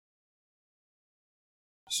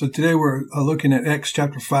So today we're looking at Acts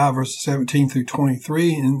chapter 5, verses 17 through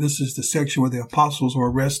 23, and this is the section where the apostles were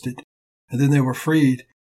arrested and then they were freed. It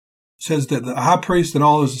says that the high priest and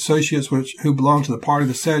all his associates who belonged to the party of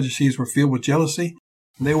the Sadducees were filled with jealousy.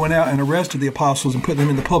 And they went out and arrested the apostles and put them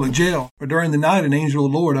in the public jail. But during the night, an angel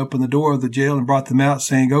of the Lord opened the door of the jail and brought them out,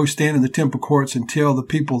 saying, "Go stand in the temple courts and tell the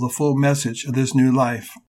people the full message of this new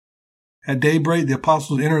life." At daybreak, the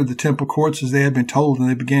apostles entered the temple courts as they had been told, and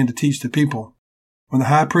they began to teach the people. When the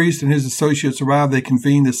high priest and his associates arrived, they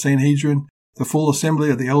convened the Sanhedrin, the full assembly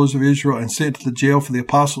of the elders of Israel, and sent to the jail for the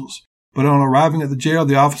apostles. But on arriving at the jail,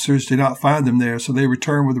 the officers did not find them there, so they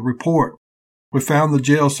returned with a report. "We found the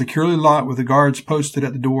jail securely locked with the guards posted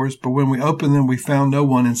at the doors, but when we opened them, we found no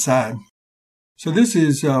one inside." So this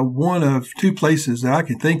is one of two places that I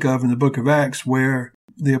can think of in the book of Acts where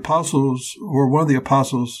the apostles, or one of the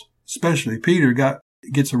apostles, especially Peter,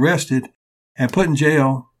 gets arrested and put in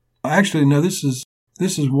jail. Actually, no, this is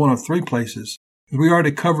one of three places. We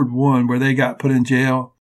already covered one where they got put in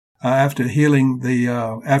jail after healing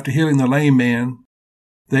the lame man.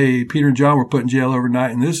 Peter and John were put in jail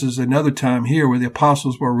overnight, and this is another time here where the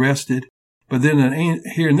apostles were arrested. But then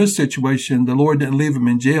here in this situation, the Lord didn't leave them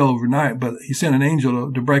in jail overnight, but he sent an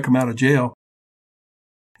angel to break them out of jail.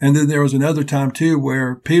 And then there was another time too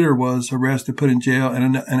where Peter was arrested, put in jail,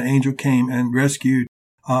 and an angel came and rescued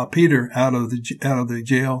Peter out of the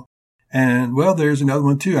jail. And well, there's another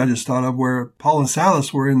one too I just thought of where Paul and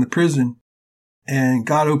Silas were in the prison and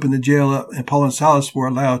God opened the jail up and Paul and Silas were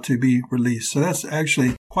allowed to be released. So that's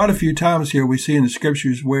actually quite a few times here we see in the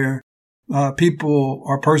scriptures where people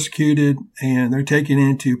are persecuted and they're taken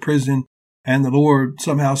into prison and the Lord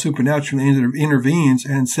somehow supernaturally intervenes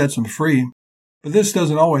and sets them free. But this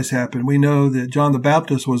doesn't always happen. We know that John the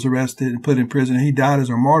Baptist was arrested and put in prison and he died as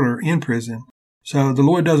a martyr in prison. So the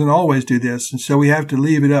Lord doesn't always do this. And so we have to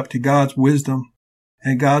leave it up to God's wisdom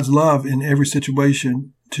and God's love in every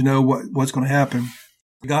situation to know what's going to happen.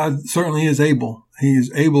 God certainly is able. He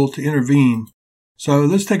is able to intervene. So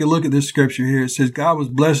let's take a look at this scripture here. It says God was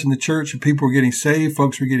blessing the church and people were getting saved.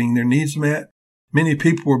 Folks were getting their needs met. Many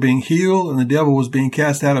people were being healed and the devil was being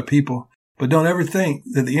cast out of people. But don't ever think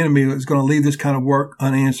that the enemy is going to leave this kind of work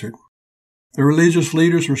unanswered. The religious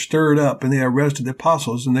leaders were stirred up and they arrested the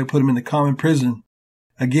apostles and they put them in the common prison.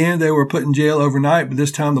 Again, they were put in jail overnight, but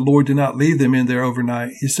this time the Lord did not leave them in there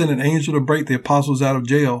overnight. He sent an angel to break the apostles out of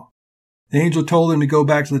jail. The angel told them to go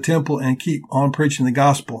back to the temple and keep on preaching the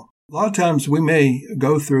gospel. A lot of times we may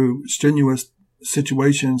go through strenuous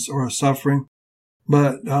situations or suffering,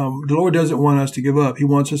 but the Lord doesn't want us to give up. He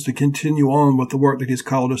wants us to continue on with the work that He's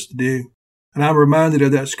called us to do. And I'm reminded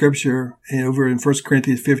of that scripture over in 1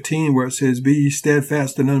 Corinthians 15 where it says, "Be ye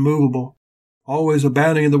steadfast and unmovable, always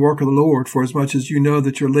abounding in the work of the Lord, for as much as you know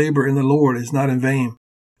that your labor in the Lord is not in vain."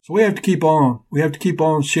 So we have to keep on. We have to keep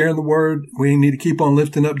on sharing the word. We need to keep on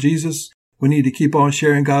lifting up Jesus. We need to keep on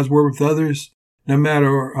sharing God's word with others, no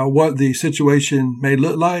matter what the situation may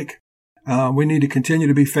look like. We need to continue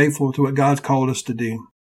to be faithful to what God's called us to do.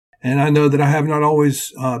 And I know that I have not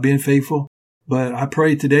always been faithful. But I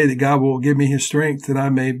pray today that God will give me His strength that I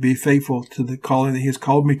may be faithful to the calling that He has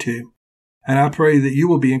called me to. And I pray that you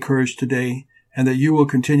will be encouraged today and that you will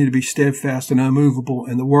continue to be steadfast and unmovable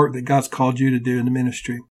in the work that God's called you to do in the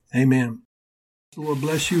ministry. Amen. The Lord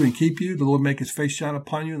bless you and keep you. The Lord make His face shine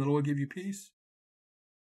upon you and the Lord give you peace.